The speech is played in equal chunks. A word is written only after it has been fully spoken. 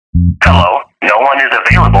Hello, no one is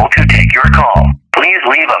available to take your call. Please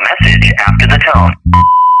leave a message after the tone.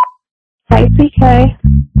 Hey, TK.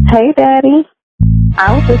 Hey, Daddy.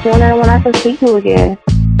 I was just wondering when I could see you again.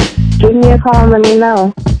 Give me a call and let me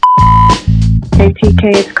know. Hey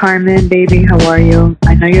TK, it's Carmen, baby. How are you?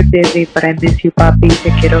 I know you're busy, but I miss you, papi. Te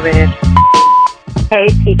quiero ver. Hey,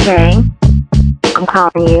 TK. I'm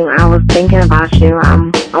calling you. I was thinking about you.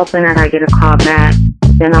 I'm hoping that I get a call back.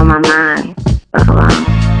 It's been on my mind.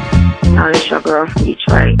 So, it's your girl from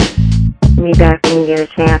Detroit. Meet back when you get a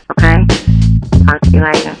chance, okay? Talk to you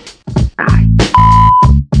later. Bye.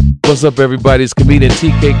 What's up, everybody? It's comedian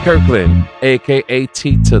TK Kirkland, a.k.a.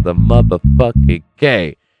 T to the motherfucking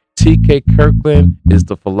K. TK Kirkland is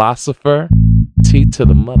the philosopher. T to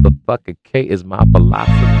the motherfucking K is my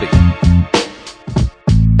philosophy.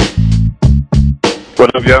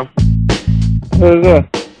 What up, yo? Who's that?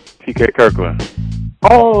 TK Kirkland.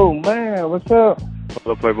 Oh, man, what's up? What's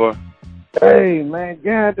up, Playboy? Hey, man,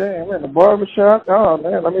 goddamn, I'm in the barbershop. Oh,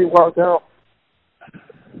 man, let me walk out.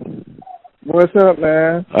 What's up,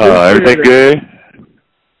 man? Everything good?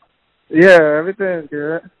 Yeah, everything's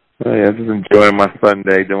good. Oh, yeah, just enjoying my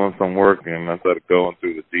Sunday, doing some work, and I started going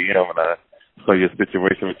through the DM, and I saw your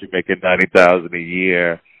situation with you making $90,000 a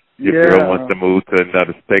year. Your girl wants to move to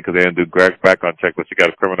another state because they didn't do background check, but she got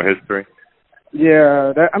a criminal history.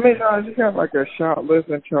 Yeah, no, she got like a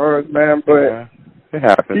shoplifting charge, man, but, yeah, it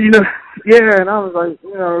happens. And I was like,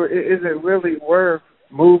 is it really worth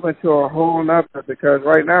moving to a whole nother, because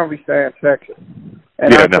right now we stay in Texas.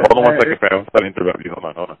 And now hold on one second, fam. I'm sorry to interrupt you.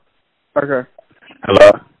 Hold on. Okay.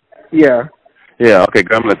 Hello? Yeah. Yeah, okay,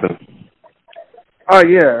 go ahead and listen. Oh,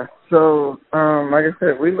 yeah. So, like I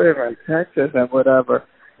said, we live in Texas and whatever,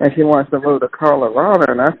 and she wants to move to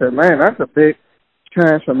Colorado, and I said, man, that's a big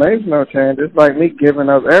transformational change. It's like me giving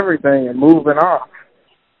up everything and moving off.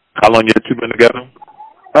 How long you two been together?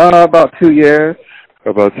 About 2 years.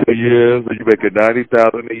 About 2 years. You making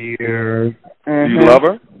 $90,000 a year. Mm-hmm. Do you love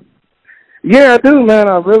her? Yeah, I do, man.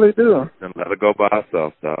 I really do. Then let her go by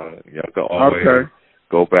herself, dog. Y'all can always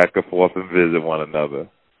go back and forth and visit one another.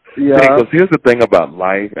 Yeah. Because here's the thing about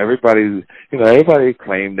life. Everybody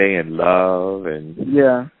claim they in love and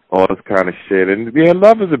all this kind of shit. And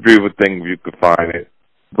love is a beautiful thing if you could find it.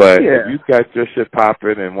 But if you got your shit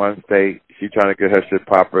popping in one state, she trying to get her shit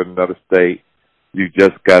popping in another state, you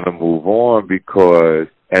just got to move on, because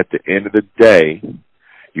at the end of the day,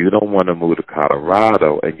 you don't want to move to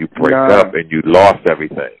Colorado and you break up and you lost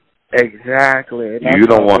everything. Exactly. You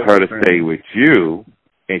don't want her to stay with you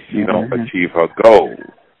and she don't achieve her goals.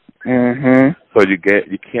 Mhm. So you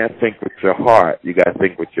can't think with your heart. You got to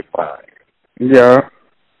think with your mind. Yeah.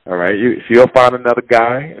 All right. She'll find another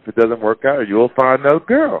guy if it doesn't work out, or you'll find another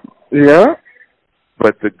girl. Yeah.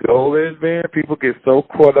 But the goal is, man, people get so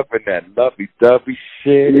caught up in that lovey-dovey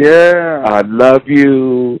shit. Yeah. I love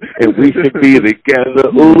you, and we should be together.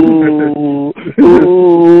 Ooh,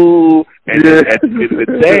 ooh. And then at the end of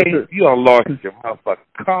the day, you done lost your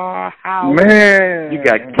motherfucking car, house. Man. You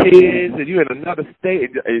got kids, and you're in another state.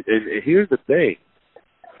 And here's the thing.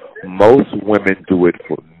 Most women do it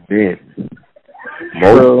for men.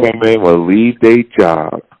 Most women will leave their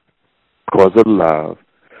job because of love,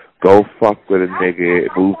 go fuck with a nigga,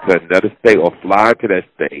 move to another state or fly to that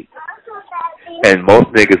state. And most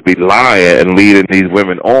niggas be lying and leading these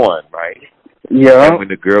women on, right? Yeah. And when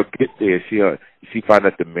the girl gets there, she find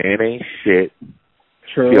out the man ain't shit.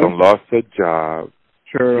 True. She done lost her job.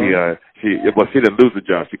 True. She didn't lose the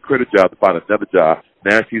job. She quit her job to find another job.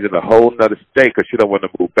 Now she's in a whole nother state because she don't want to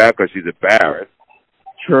move back because she's embarrassed.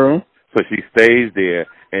 True. So she stays there,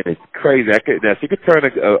 and it's crazy. Now she could turn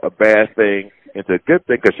a bad thing into a good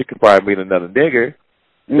thing, because she could probably meet another nigga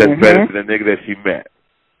that's better than the nigga that she met.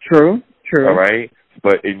 True. All right?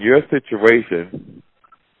 But in your situation,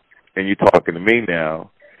 and you're talking to me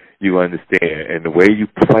now, you understand. And the way you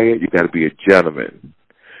play it, you got to be a gentleman.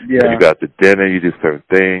 Yeah. You got the dinner, you do certain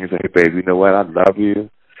things. Hey, baby, you know what? I love you,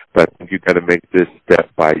 but I think you got to make this step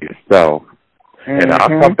by yourself. And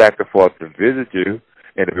I'll come back and forth and visit you.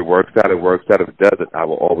 And if it works out, it works out. If it doesn't, I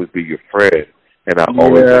will always be your friend. And I'll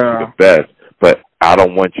always wish you the best. But I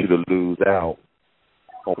don't want you to lose out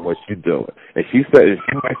on what you're doing. And she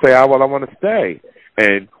might say, I want to stay.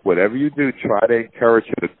 And whatever you do, try to encourage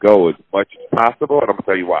her to go as much as possible. And I'm going to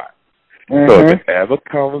tell you why. So if it ever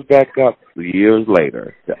comes back up years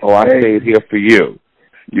later, that, I stayed here for you,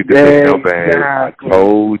 you can say, no, man, I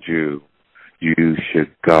told you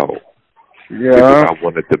should go. Yeah. Because I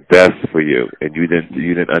wanted the best for you, and you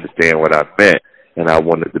didn't understand what I meant, and I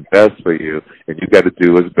wanted the best for you, and you got to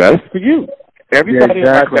do what's best for you. Everybody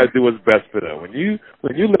got to do what's best for them. When you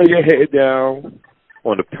lay your head down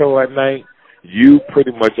on the pillow at night you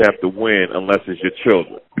pretty much have to win unless it's your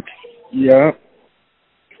children. Yeah.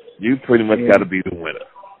 You pretty much got to be the winner,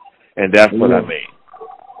 and that's what I mean.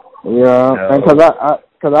 Yeah, and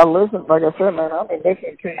because I listen, like I said, man, I've been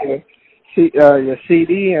listening to your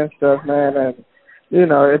CD and stuff, man, and you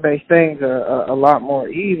know it makes things a lot more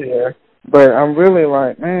easier. But I'm really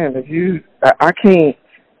like, man, I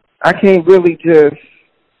can't really just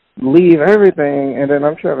leave everything, and then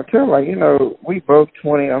I'm trying to tell, like, you know, we both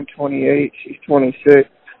 20, I'm 28, she's 26,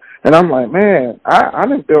 and I'm like, man, I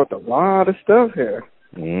done built a lot of stuff here.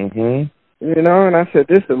 Mhm. You know, and I said,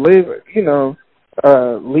 just to leave, you know,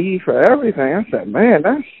 leave for everything. I said, man,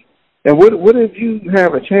 and what if you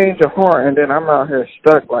have a change of heart and then I'm out here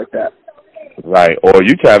stuck like that? Right, or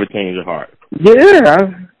you try to change your heart.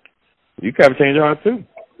 Yeah. You try to change your heart too.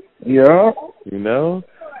 Yeah. You know?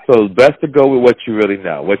 So it's best to go with what you really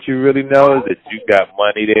know. What you really know is that you got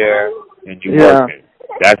money there and you're working.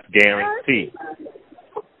 That's guaranteed.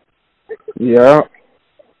 Yeah.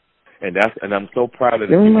 And I'm so proud of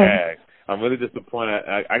the bag. I'm really disappointed.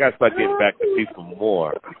 I got to start getting back to people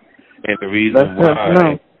more. And the reason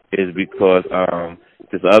why is because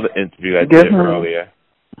this other interview I did earlier.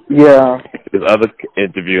 Yeah. This other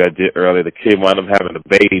interview I did earlier, the kid wound up having a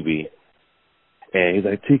baby. And he's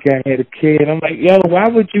like, TK, I had a kid. I'm like, yo, why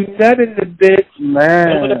would you nut in the bitch?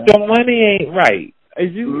 Man. If your money ain't right.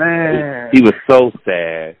 Man. He was so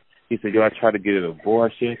sad. He said, yo, I tried to get an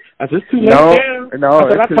abortion. I said, it's too late now. No, I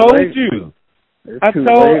said, I told late. you. It's I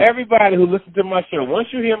told everybody who listened to my show,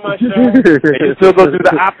 once you hear my show and you still go do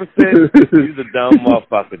the opposite, you're a dumb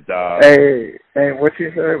motherfucker, dog. Hey, what you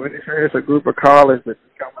say? It's a group of callers that's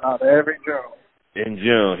coming out every June. In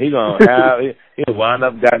June. He'll wind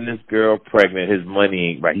up getting this girl pregnant. His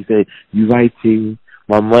money ain't right. He said, you right, T.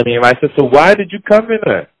 My money ain't right. I said, so why did you come in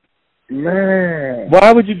there? Man.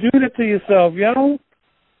 Why would you do that to yourself, yo?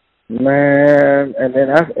 Man, and then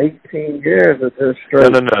that's 18 years of this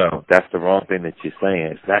straight. No. That's the wrong thing that you're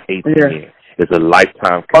saying. It's not 18 years. It's a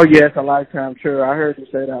lifetime commitment. Oh, yeah, it's a lifetime. True. I heard you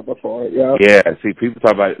say that before. Yep. Yeah. See, people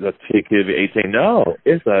talk about the kid could be 18. No,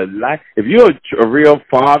 it's a life. If you're a real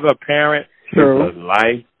father, parent, True. It's a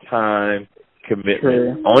lifetime commitment.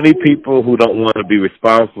 True. Only people who don't want to be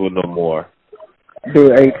responsible no more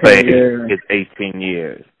do 18 years. It's 18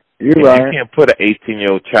 years. You're right. You can't put an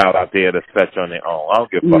 18-year-old child out there to fetch on their own. I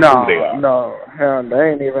don't give a fuck who they are. No, hell,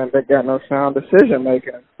 they got no sound decision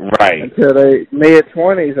making. Right. Until they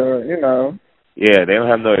mid-20s or, you know. Yeah, they don't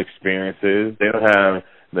have no experiences. They don't have,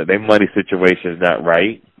 their money situation is not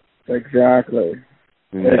right. Exactly.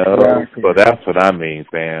 You know? Exactly. So that's what I mean,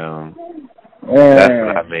 fam. Yeah. That's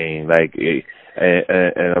what I mean. Like,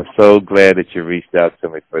 and I'm so glad that you reached out to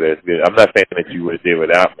me for this. I'm not saying that you would have did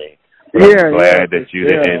without me. But I'm glad that you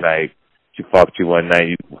didn't, like, she fucked you one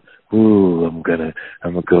night. I'm gonna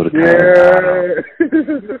go to Colorado.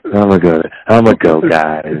 I'm gonna go,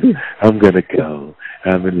 guys. I'm gonna go.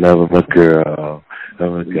 I'm in love with my girl. I'm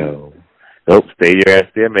gonna go. Nope, stay your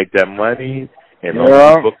ass there, make that money, and when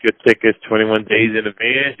you book your tickets 21 days in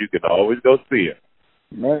advance, you can always go see her.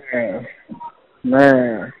 Man.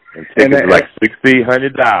 And tickets are like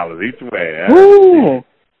 $1,600 each way. Woo!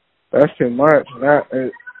 That's too much.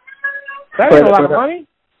 That ain't a lot of money.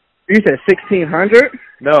 You said $1,600?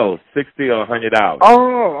 No, $60 or $100.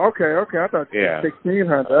 Oh, okay. I thought you said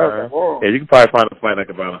 $1,600. Yeah, you can probably find a flight like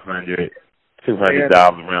about $100, $200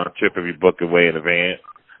 round trip if you book it way in advance.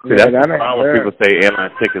 See, that's the problem when people say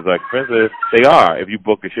airline tickets are expensive. They are if you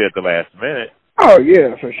book a shit at the last minute. Oh,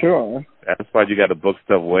 yeah, for sure. That's why you got to book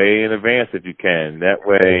stuff way in advance if you can. That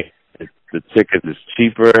way, the ticket is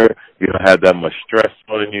cheaper. You don't have that much stress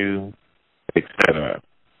on you, etc.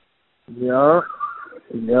 Yeah.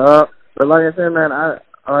 But like I said,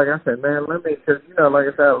 man, let me, because, you know, like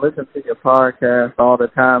I said, I listen to your podcast all the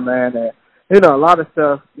time, man, and, you know, a lot of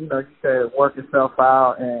stuff, you know, you said work yourself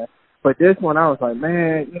out, but this one, I was like,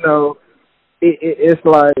 man, you know, it's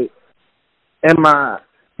like,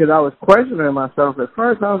 because I was questioning myself at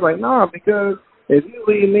first, I was like, no, because if you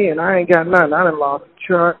leave me and I ain't got nothing, I done lost the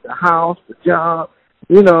truck, the house, the job,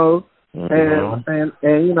 you know, and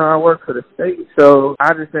you know, I work for the state, so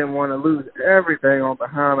I just didn't want to lose everything on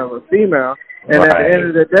behind of a female. And at the end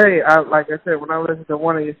of the day, like I said, when I listen to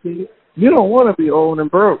one of your CDs, you don't want to be old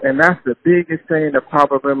and broke, and that's the biggest thing that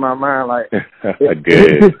pop up in my mind. Like,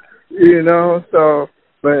 good, you know. So,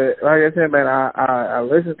 but like I said, man, I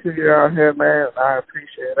listen to you out here, man. I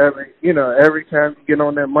appreciate every time you get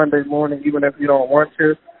on that Monday morning, even if you don't want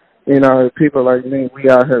to. You know, people like me, we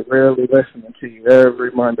out here really listening to you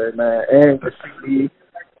every Monday, man, and the CD.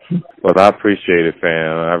 Well, I appreciate it,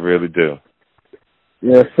 fam. I really do.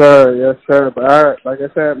 Yes, sir. But like I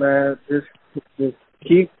said, man, just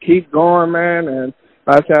keep going, man. And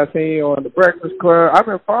last time I seen you on the Breakfast Club, I've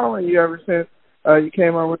been following you ever since you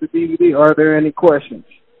came on with the DVD. Are there any questions?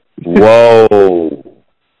 Whoa.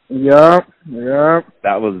 Yup.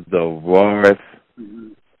 That was the rawest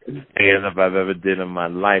stand-up I've ever did in my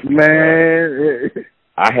life. Man.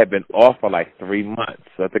 I had been off for like 3 months.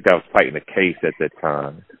 So I think I was fighting a case at that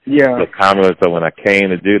time. Yeah. So when I came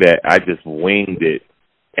to do that, I just winged it.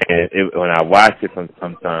 And when I watched it from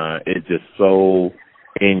sometime, it's just so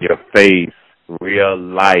in your face, real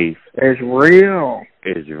life. It's real.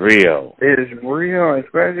 It's real. It's real,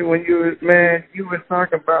 especially when you was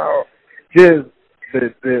talking about just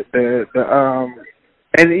the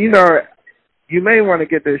and you know, you may want to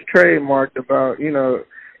get this trademarked about, you know,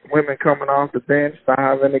 women coming off the bench,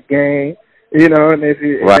 5 in the game, you know, and if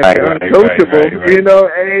you're uncoachable, right. You know,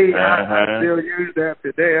 hey, I still use that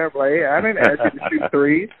today. I'm like, hey, I didn't ask you to shoot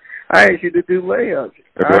threes. I asked you to do layups.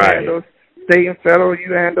 I handle state and federal,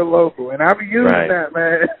 you handle local. And I'll be using that,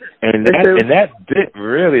 man. And that bit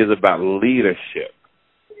really is about leadership.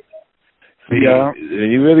 See, when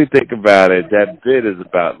you really think about it, that bit is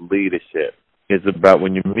about leadership. It's about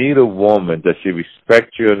when you meet a woman, does she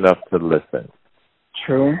respect you enough to listen?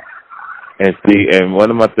 True. And see, and one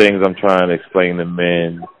of my things I'm trying to explain to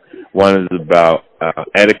men, one is about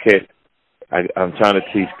etiquette. I'm trying to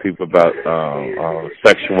teach people about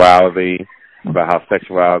sexuality, about how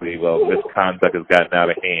sexuality, misconduct has gotten out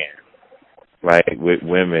of hand, right, with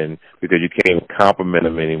women, because you can't even compliment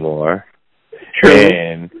them anymore. True.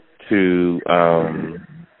 And to,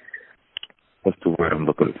 what's the word I'm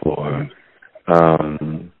looking for?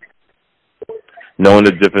 Knowing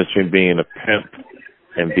the difference between being a pimp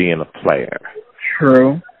and being a player.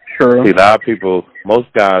 True. See, a lot of people,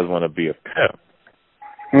 most guys want to be a pimp.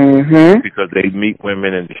 Mm-hmm. Because they meet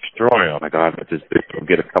women and destroy them. Like, I just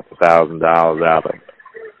get a couple $1,000 out of them.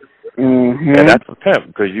 Mm-hmm. And that's a pimp,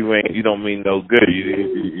 because you don't mean no good.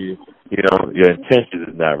 You know, your intention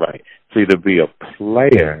is not right. See, to be a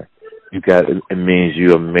player, it means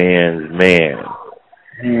you're a man's man.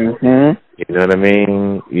 Mm-hmm. You know what I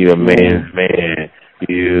mean? You're a man's man.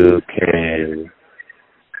 You can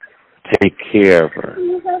take care of her.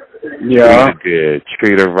 Yeah. Treat her good.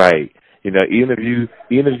 Treat her right. You know, even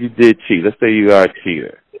if you did cheat, let's say you are a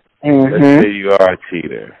cheater. Mm-hmm. Let's say you are a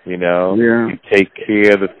cheater, you know. Yeah. You take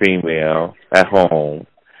care of the female at home,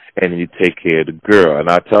 and you take care of the girl. And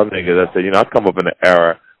I tell niggas, I say, you know, I come up in an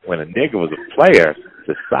era when a nigga was a player,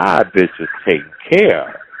 the side bitch was taken care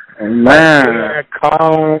of. Man.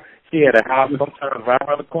 She had a house sometimes right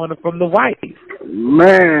around the corner from the wife.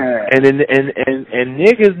 Man. And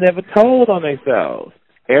niggas never told on themselves.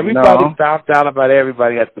 Everybody found out about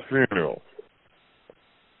everybody at the funeral.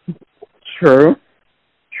 True.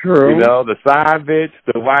 You know, the side bitch,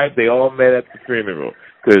 the wife, they all met at the funeral.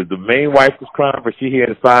 Because the main wife was crying, but she had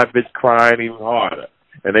the side bitch crying even harder.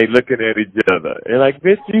 And they looking at each other. And like,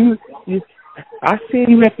 bitch, you I seen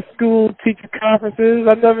you at the school teacher conferences.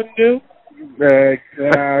 I never knew.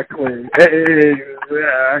 Exactly.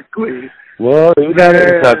 Well, because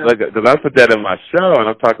I put that in my show, and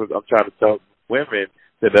I'm trying to tell women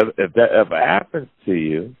that if that ever happens to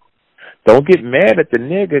you, don't get mad at the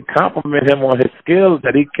nigga. Compliment him on his skills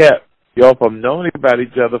that he kept y'all from knowing about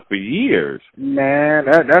each other for years. Man,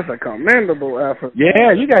 that's a commendable effort.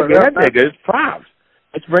 Yeah, you gotta get that nigga his props.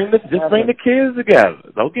 Just bring the kids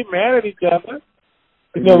together. Don't get mad at each other.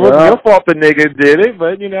 You know, it's your fault the nigga did it,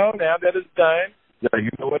 but you know, now that it's done, you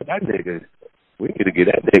know what, that nigga, we need to get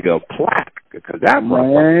that nigga a plaque, because that's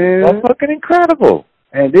fucking incredible.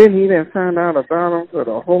 And then he didn't find out about him for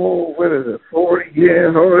the whole, 40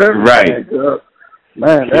 years or whatever. Right.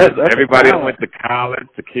 Man, that's everybody went to college,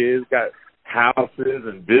 the kids got houses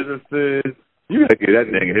and businesses. You gotta give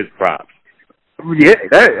that nigga his props. Yeah,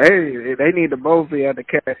 they need to both be at the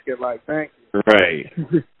casket like, thank you. Right.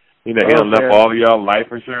 You know, he done left all of y'all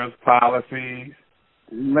life insurance policies.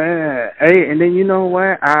 Man, hey, and then you know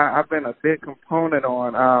what? I've been a big component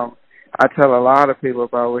on, I tell a lot of people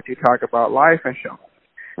about what you talk about, life insurance.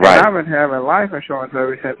 Right. And I've been having life insurance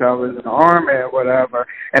ever since I was in the Army or whatever,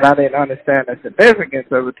 and I didn't understand the significance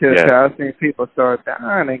of it till I seen people start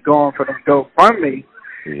dying and going for them GoFundMe.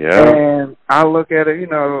 Yeah. And I look at it, you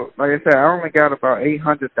know, like I said, I only got about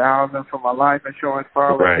 $800,000 for my life insurance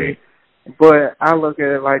policy. Right. But I look at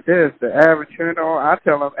it like this: the average funeral, I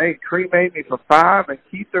tell them, "Hey, cremate me for $5 and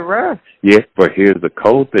keep the rest." Yes, but here's the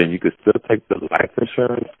cool thing: you could still take the life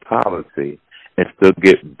insurance policy and still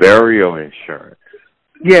get burial insurance.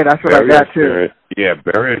 Yeah, that's what I got too. Yeah,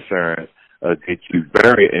 burial insurance get you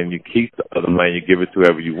buried, and you keep the other money. You give it to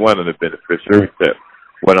whoever you want on the beneficiary tip.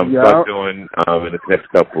 What I'm doing in the next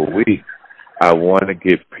couple of weeks, I want to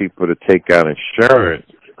get people to take out insurance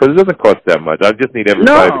because it doesn't cost that much. I just need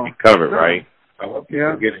everybody to be covered, right? I want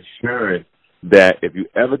people to get insurance that if you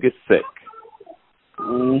ever get sick,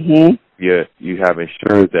 you have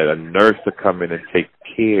insurance that a nurse will come in and take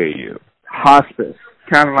care of you. Hospice,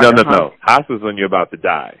 kind of like no. Hospice when you're about to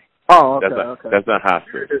die. Oh, okay. That's not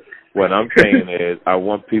hospice. What I'm saying is, I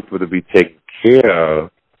want people to be taken care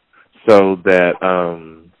of so that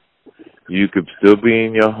you could still be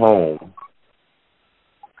in your home,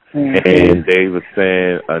 and they would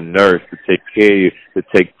send a nurse to take care of you, to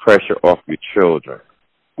take pressure off your children.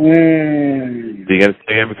 Do you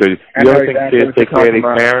understand? Because you ever think kids take care of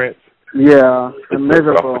their parents? Yeah, they're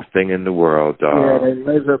miserable. It's the roughest thing in the world, dog. Yeah, they're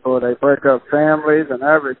miserable. They break up families and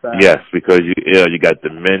everything. Yes, because you're ill, you got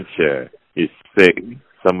dementia, you're sick,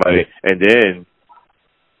 somebody, and then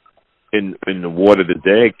in the water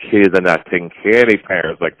today, kids are not taking care of their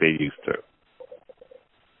parents like they used to.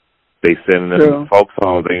 They send them to folks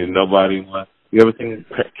home. Nobody wants. You ever seen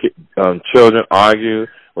children argue?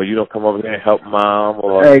 Well, you don't come over here and help mom,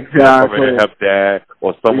 or you don't come over here and help dad,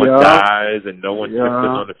 or someone dies and no one chips in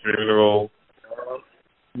on the funeral.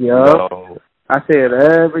 I see it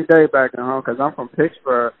every day back at home because I'm from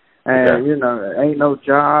Pittsburgh, and ain't no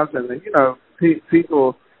jobs, and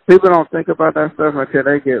people don't think about that stuff until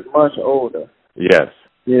they get much older. Yes.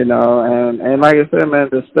 And like I said, man,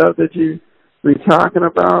 the stuff that you be talking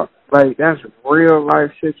about, like that's real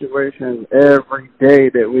life situations every day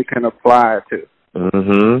that we can apply it to.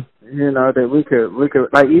 That we could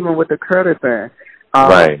like even with the credit thing.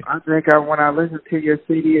 Right. I think when I listened to your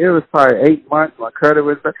CD, it was probably 8 months. My credit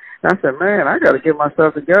was. I said, man, I got to get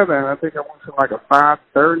myself together, and I think I went from like a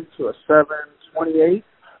 530 to a 728.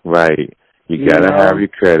 Right. You gotta have your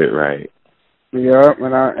credit right. Yeah,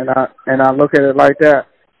 and I look at it like that,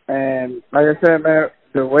 and like I said, man,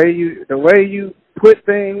 the way you put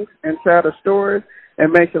things inside of stores. It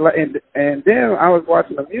makes it like, and then I was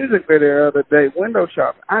watching a music video the other day, Window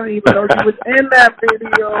Shop. I didn't even know you was in that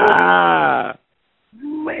video.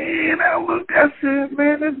 Man, I said,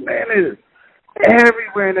 man, this man is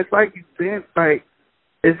everywhere, and it's like you've been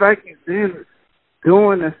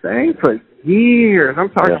doing the same for years. I'm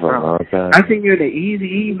talking about. I seen you in the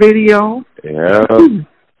Eazy-E video. Yeah.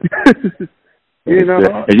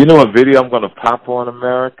 And you know what video I'm gonna pop on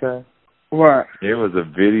America? What? There was a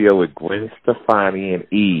video with Gwen Stefani and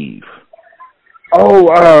Eve. Oh,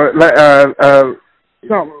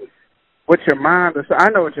 something with your mind. I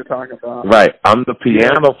know what you're talking about. Right. I'm the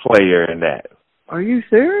piano player in that. Are you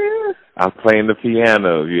serious? I'm playing the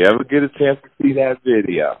piano. If you ever get a chance to see that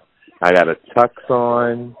video, I got a tux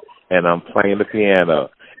on and I'm playing the piano.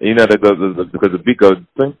 And because the beat goes.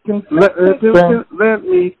 Let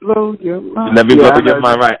me blow your mind. Let me blow your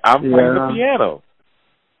mind. Right. I'm playing the piano.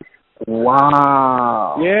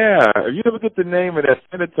 Wow. Yeah. If you ever get the name of that,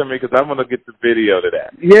 send it to me because I'm gonna get the video to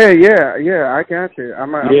that. Yeah. I got you. I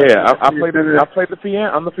play the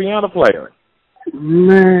piano. I'm the piano player.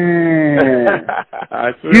 Man.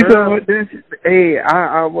 You know what this? Hey,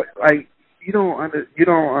 I like you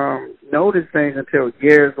don't notice things until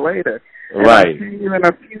years later. And right. I've seen you in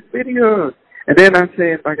a few videos. And then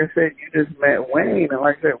like I said, you just met Wayne, and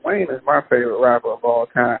like I said, Wayne is my favorite rapper of all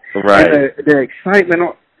time. Right. And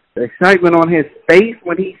the excitement on his face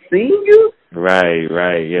when he seen you. Right.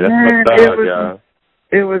 Yeah, that's my dog, y'all.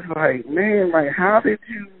 It was like, man, like how did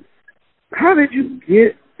you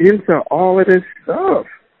get into all of this stuff?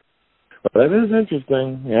 Well, that is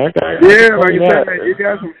interesting. Yeah, like you said, man, you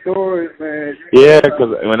got some stories, man. Yeah,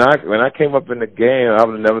 because when I came up in the game, I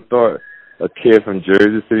would have never thought a kid from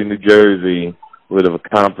Jersey City, New Jersey, would have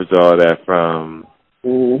accomplished all that from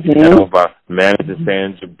by managing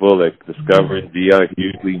Sandra Bullock, discovering D.L.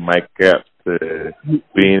 Hughley, Mike Epps, to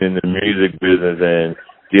being in the music business and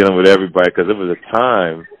dealing with everybody. Because it was a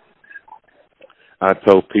time I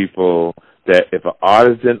told people that if an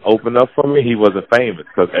artist didn't open up for me, he wasn't famous.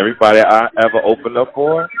 Because everybody I ever opened up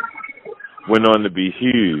for went on to be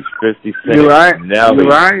huge. 50 Cent, Nelly,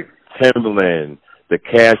 Timbaland, the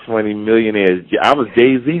Cash Money Millionaires. I was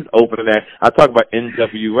Jay-Z's opening act. I talk about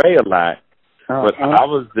NWA a lot, but I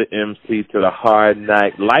was the MC to the Hard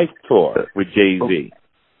Night Life tour with Jay-Z.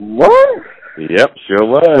 What? Yep, sure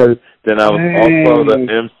was. Then I was also the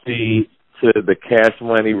MC to the Cash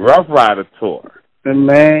Money Rough Rider tour.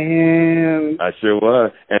 Man. I sure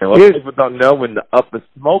was. And what people don't know, when the Up and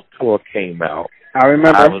Smoke tour came out, I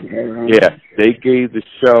remember. They gave the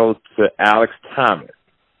show to Alex Thomas.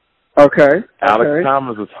 Okay. Alex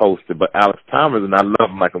Thomas was hosted, but Alex Thomas, and I love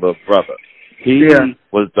him like a little brother, he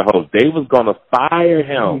was the host. They was going to fire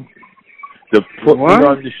him to put me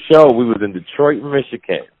on the show. We was in Detroit,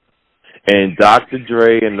 Michigan. And Dr.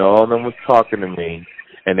 Dre and all of them was talking to me,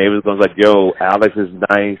 and they was going like, yo, Alex is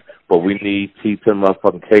nice, but we need T to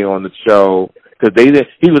motherfucking K on the show. Because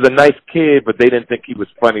he was a nice kid, but they didn't think he was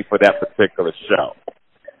funny for that particular show.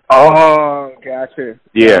 Oh, gotcha.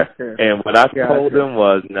 Yeah, Gotcha. and what I told him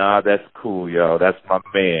was, nah, that's cool, yo. That's my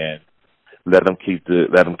man. Let him keep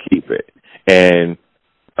it. And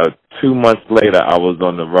 2 months later, I was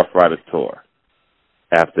on the Rough Riders tour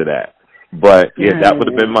after that. But, yeah, that would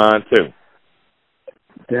have been mine, too.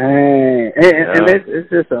 Dang. And it's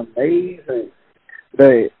just amazing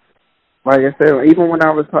that, like I said, even when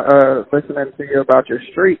I was listening to you about your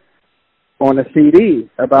street on the CD,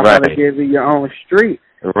 about how to give you your own street,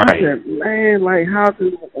 I said, man, like, how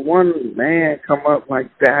does one man come up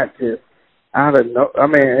like that just out of I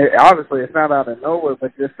mean, obviously it's not out of nowhere,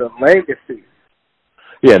 but just a legacy.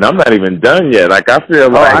 Yeah, and I'm not even done yet. Like, I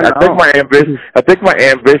feel like I think my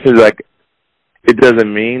ambition, like, it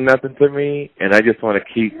doesn't mean nothing to me, and I just want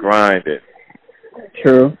to keep grinding.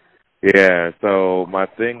 True. Yeah, so my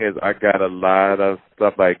thing is I got a lot of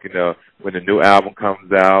stuff, like, you know, when the new album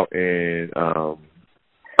comes out, and oh,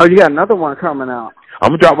 you got another one coming out. I'm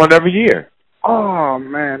going to drop one every year. Oh,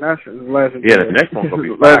 man, that's legendary. Yeah, the next one's going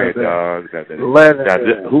to be fire, dog.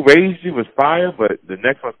 Legendary. Who Raised You was fire, but the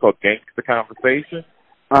next one's called Gangsta Conversation.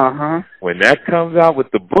 Uh-huh. When that comes out with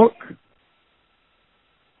the book,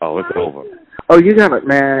 oh, it's over. Oh, you got it,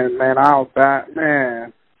 man, I'll bet,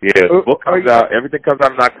 man. Yeah, the book comes out, everything comes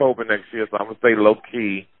out in October next year, so I'm going to stay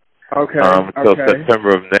low-key. Okay. Until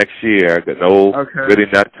September of next year. Really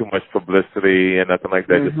not too much publicity and nothing like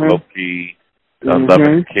that, just low-key.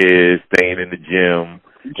 Loving kids, staying in the gym,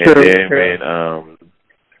 and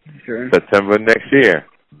then September next year,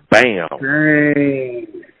 bam! Dang.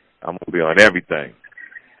 I'm gonna be on everything.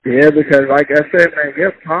 Yeah, because like I said, man,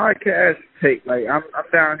 your podcast take I'm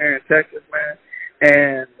down here in Texas, man,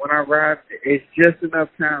 and when I ride, it's just enough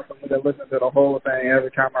time for me to listen to the whole thing every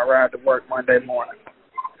time I ride to work Monday morning.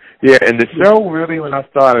 Yeah, and the show really, when I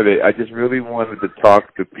started it, I just really wanted to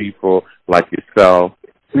talk to people like yourself.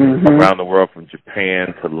 Around the world, from Japan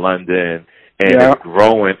to London, and it's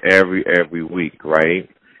growing every week, right?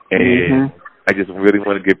 And I just really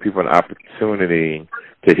want to give people an opportunity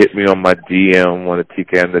to hit me on my DM on the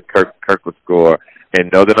TK and the Kirkland Score, and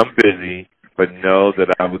know that I'm busy, but know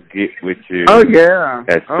that I will get with you. Oh yeah,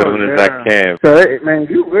 as soon as I can. So, man,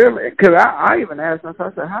 you really? Because I even asked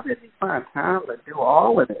myself, I said, how did you find time to do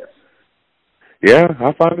all of this? Yeah,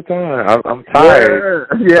 I find the time. I'm tired.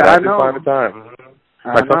 Yeah, I know. Find the time.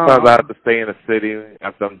 Like sometimes I have to stay in the city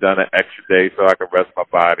after I'm done an extra day so I can rest my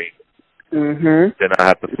body. Then I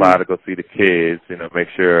have to fly to go see the kids, you know, make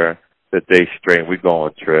sure that they straight. We go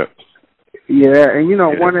on trips. Yeah, and you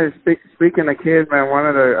know, speaking of kids, man, one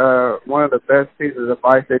of the best pieces of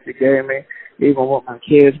advice that you gave me, even with my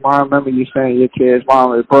kids' mom. Remember you saying your kids' mom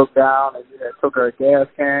was broke down and you had took her a gas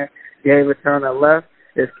can, gave it to her and left.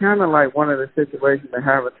 It's kind of like one of the situations that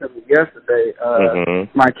happened to me yesterday.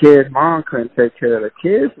 My kid's mom couldn't take care of the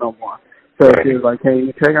kids no more. So she was like, hey,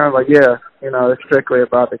 you take her? I was like, yeah, you know, it's strictly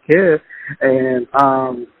about the kids. And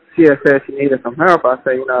she had said she needed some help. I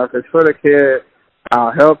said, you know, if it's for the kid,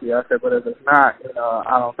 I'll help you. I said, but if it's not, you know,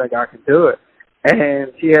 I don't think I can do it.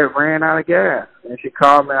 And she had ran out of gas. And she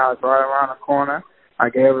called me. I was right around the corner. I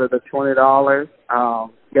gave her the $20.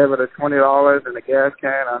 Gave her the $20 in the gas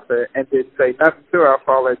can. I said, and didn't say nothing to her. I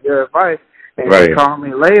followed your advice. And she called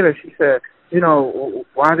me later. She said, you know,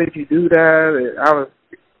 why did you do that? And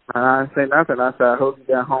I didn't say nothing. I said, I hope you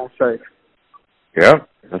got home safe. Yeah,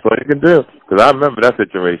 that's all you can do. Because I remember that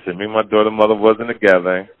situation. Me and my daughter mother wasn't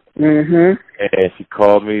together. And she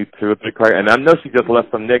called me 2 or 3 times. And I know she just left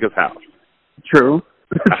some nigga's house. True.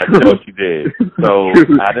 I know she did. So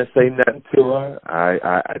I didn't say nothing to her.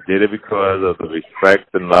 I did it because of the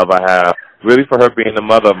respect and love I have, really for her being the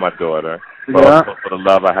mother of my daughter, but also for the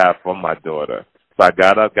love I have for my daughter. So I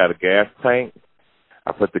got up, got a gas tank.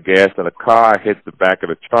 I put the gas in the car. I hit the back of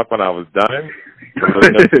the trunk when I was done.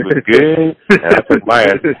 It was good. And I took my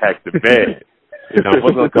ass back to bed. You know, I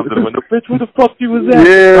wasn't going to come to the window, bitch, where the fuck you was at?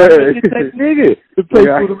 Yeah. Get that nigga to play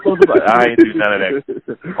for the mother. I ain't do none of that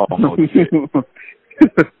almost shit.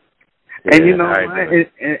 And you know what?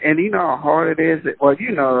 And you know how hard it is. Well,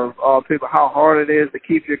 you know, all people, how hard it is to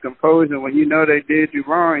keep your composure when you know they did you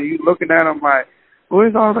wrong. And you looking at them like,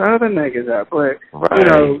 where's all the other niggas at? But you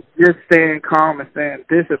know, just staying calm and staying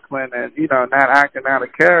disciplined, and you know, not acting out of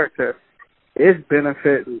character. It's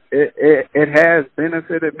benefiting. It has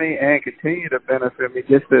benefited me and continue to benefit me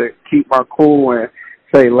just to keep my cool and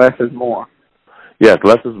say less is more. Yes,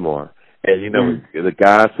 less is more. And you know, the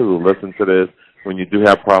guys who listen to this, when you do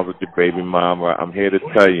have problems with your baby mama, I'm here to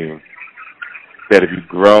tell you that if you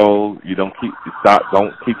grow, don't keep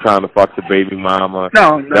trying to fuck the baby mama.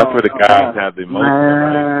 No. That's where the guys have the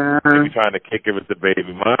emotion. Right? You're trying to kick it with the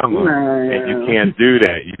baby mama, and you can't do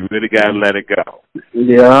that. You really gotta let it go.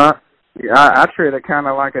 Yeah, I treat it kind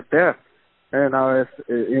of like a death.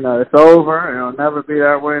 It's over. It'll never be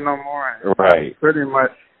that way no more. Right. Pretty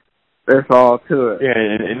much, that's all to it. Yeah,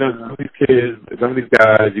 and some of these kids, some of these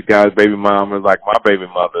guys, you guys, baby mamas, like my baby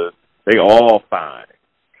mother, they all fine.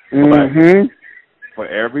 Mm-hmm. But for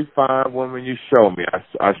every fine woman you show me,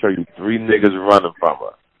 I show you 3 niggas running from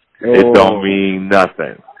her. Oh. It don't mean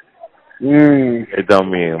nothing. It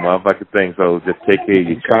don't mean a motherfucking thing. So just take care of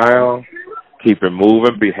your child. Keep it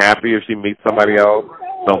moving. Be happy if she meets somebody else.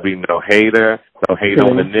 Don't be no hater. Don't hate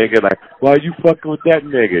on the nigga. Like, why you fucking with that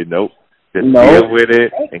nigga? Nope. Just deal with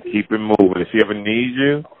it and keep it moving. If she ever needs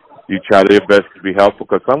you, you try your best to be helpful.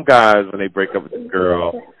 Because some guys, when they break up with the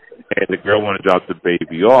girl and the girl want to drop the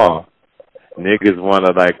baby off, niggas want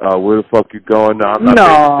to like, oh, where the fuck you going now? I'm not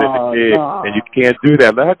babysitting the kid. And you can't do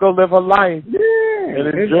that. Let her go live her life and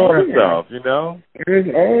enjoy herself, you know? It's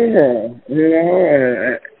over. You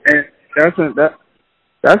know, and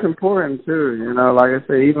that's important too, you know. Like I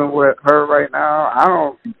said, even with her right now, I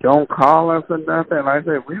don't call her for nothing. Like I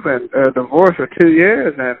said, we've been divorced for 2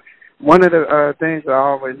 years, and one of the things I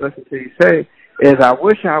always listen to you say is, I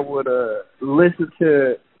wish I would have listened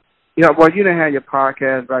to, you know, well, you didn't have your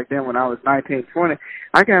podcast back then when I was 19, 20.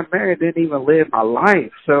 I got married, didn't even live my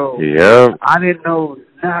life, so I didn't know.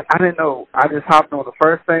 I just hopped on the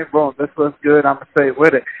first thing, boom, this looks good, I'm gonna stay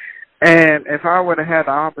with it. And if I would have had the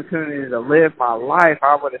opportunity to live my life,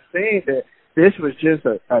 I would have seen that this was just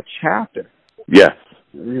a chapter. Yes.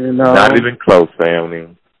 You know? Not even close,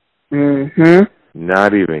 family. Mm-hmm.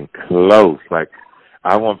 Not even close. Like,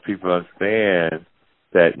 I want people to understand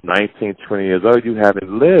that 19, 20 years old, you haven't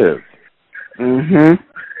lived. Mm-hmm.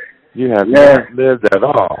 You have not lived at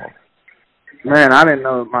all. Man, I didn't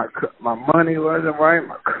know my money wasn't right.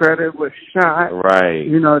 My credit was shot. Right.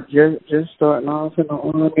 You know, just starting off in the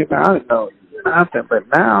army, I didn't know nothing. But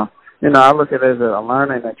now, you know, I look at it as a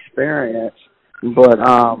learning experience. But,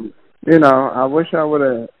 you know, I wish I would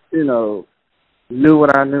have, you know, knew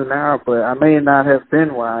what I knew now. But I may not have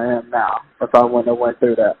been where I am now if I wouldn't have went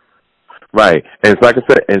through that. Right. And it's like I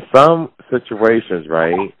said, in some situations,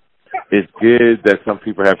 right, it's good that some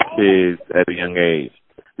people have kids at a young age,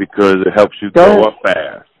 because it helps you grow up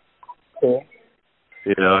fast. Cool.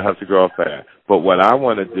 You know, it helps you grow up fast. But what I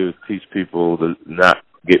want to do is teach people to not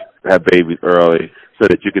have babies early so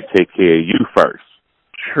that you can take care of you first.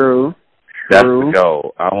 True. That's the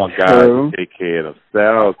goal. I want guys to take care of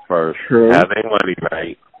themselves first, have their money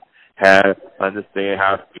right, understand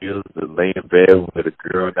how it feels to lay in bed with a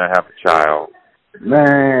girl and not have a child.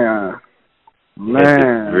 Man.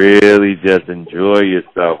 And really just enjoy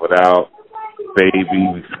yourself without baby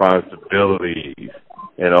responsibilities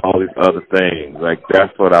and all these other things. Like,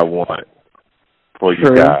 that's what I want for you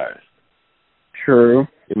guys. True.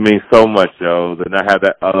 It means so much, yo, to not have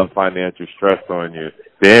that other financial stress on you.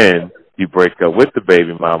 Then you break up with the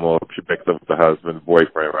baby mama, or she breaks up with the husband, the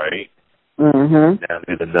boyfriend, right? Mm-hmm. Now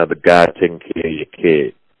there's another guy taking care of your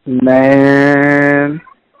kid. Man.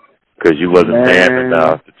 Because you wasn't man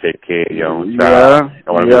enough to take care of your own child.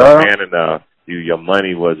 And when you were man enough, your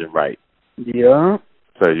money wasn't right. Yeah.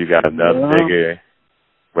 So you got another nigga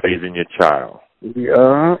raising your child.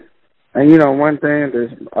 Yeah. And, you know, one thing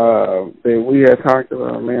that we had talked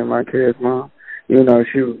about, me and my kid's mom, you know,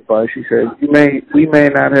 she said, we may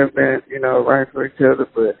not have been, you know, right for each other,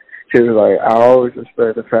 but she was like, I always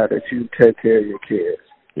respect the fact that you take care of your kids.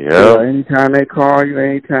 Yeah. You know, anytime they call you,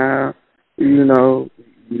 anytime, you know,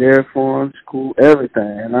 you're there for them, school,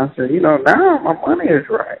 everything. And I said, you know, now my money is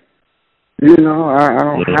right. You know, I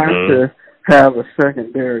don't have to have a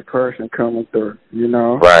secondary person coming through, you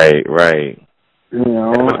know? Right, right. You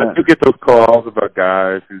know? And when you get those calls about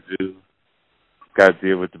guys who just got to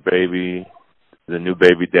deal with the baby, the new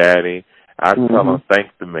baby daddy, I tell them, thank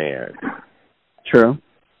the man. True.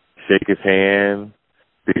 Shake his hand,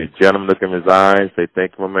 be a gentleman, look in his eyes, say,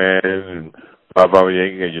 thank you, my man, and blah, blah, blah,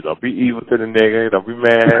 you don't be evil to the nigga, don't be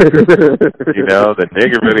mad. You know, the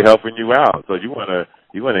nigga really helping you out. So you wanna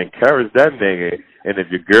encourage that nigga. And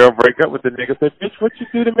if your girl break up with the nigga, say, bitch, what you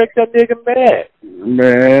do to make that nigga mad?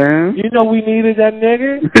 Man. You know we needed that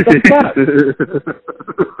nigga. The fuck?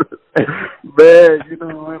 Man, you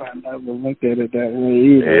know what? I never looked at it that way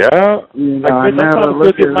either. Yeah. You know, like, bitch, I'm trying to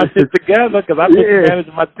look at my shit together because I couldn't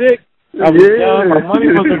manage my dick. I was young, my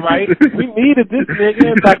money wasn't right. We needed this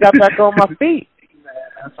nigga until I got back on my feet.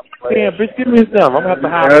 Damn, bitch, give me some. I'm going to have to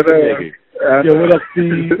hire this nigga. Yo, what up,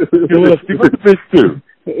 Steve? Yo, what up, Steve? What the bitch do?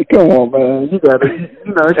 Come on, man. You gotta,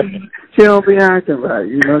 she don't be acting right.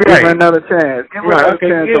 Give her another chance. Give her another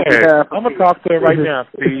chance on behalf of I'm gonna talk to her right now,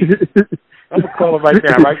 Steve. I'm gonna call her right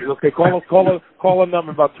now, right? Okay, call her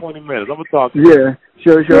number in about 20 minutes. I'm gonna talk to her. Yeah,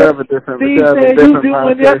 she'll have a different. Steve said you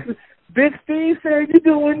doing this. Big Steve said you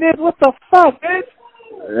doing this. What the fuck, bitch?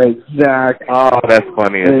 Exactly. Oh, that's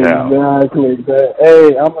funny as hell. Exactly.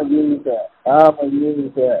 Hey, I'm gonna use that.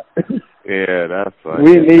 Yeah, that's funny.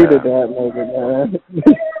 We needed that movie, man.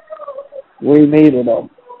 We needed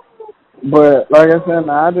them. But like I said, man,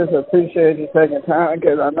 I just appreciate you taking time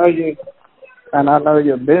because I know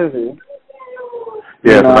you're busy.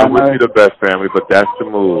 Yeah, but I wish you the best, family. But that's the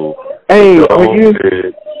move. Hey,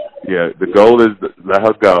 the goal is to let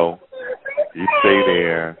her go. You stay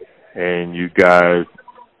there, and you guys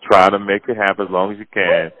try to make it happen as long as you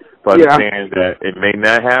can. But understand that it may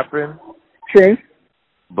not happen. True.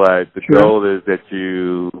 But the goal is that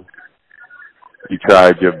you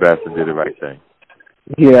tried your best and did the right thing.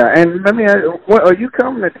 Yeah, and let me ask you, are you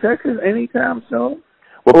coming to Texas anytime soon?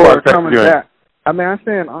 What part of Texas you're in? I mean, I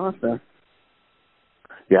stay in Austin.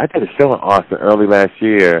 Yeah, I did a show in Austin early last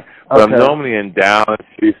year, but I'm normally in Dallas,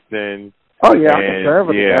 Houston. Oh, yeah, I can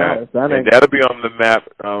travel to Dallas. And that'll be on the map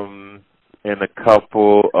in a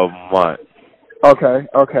couple of months. Okay.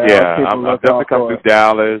 Yeah, I'm definitely come through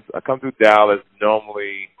Dallas. I come through Dallas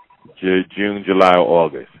normally June, July, or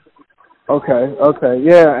August. Okay,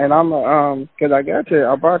 yeah, and I'm because I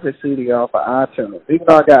bought the CD off of iTunes, even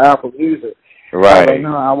though I got Apple Music. Right.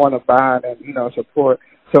 I want to buy it and support.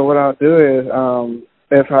 So what I'll do is I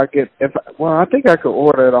think I could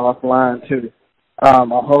order it offline too, a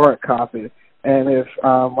hard copy. And if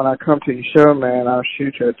when I come to your show, man, I'll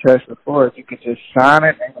shoot you a text before it. You can just sign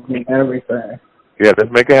it and everything. Yeah,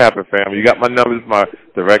 let's make it happen, fam. You got my number, this is my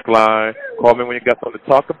direct line. Call me when you got something to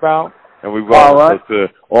talk about. And we roll to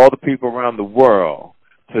all the people around the world,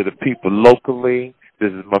 to the people locally.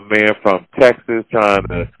 This is my man from Texas trying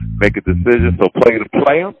to make a decision. So play the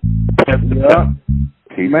player. Yeah.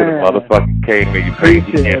 Peace to the motherfucking K. May you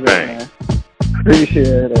appreciate it, man.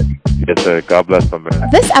 Appreciate it. Yes, sir. God bless my man.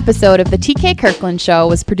 This episode of the TK Kirkland Show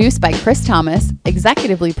was produced by Chris Thomas,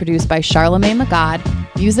 executively produced by Charlemagne Magod,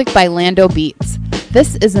 music by Lando Beats.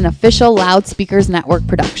 This is an official Loudspeakers Network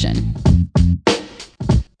production.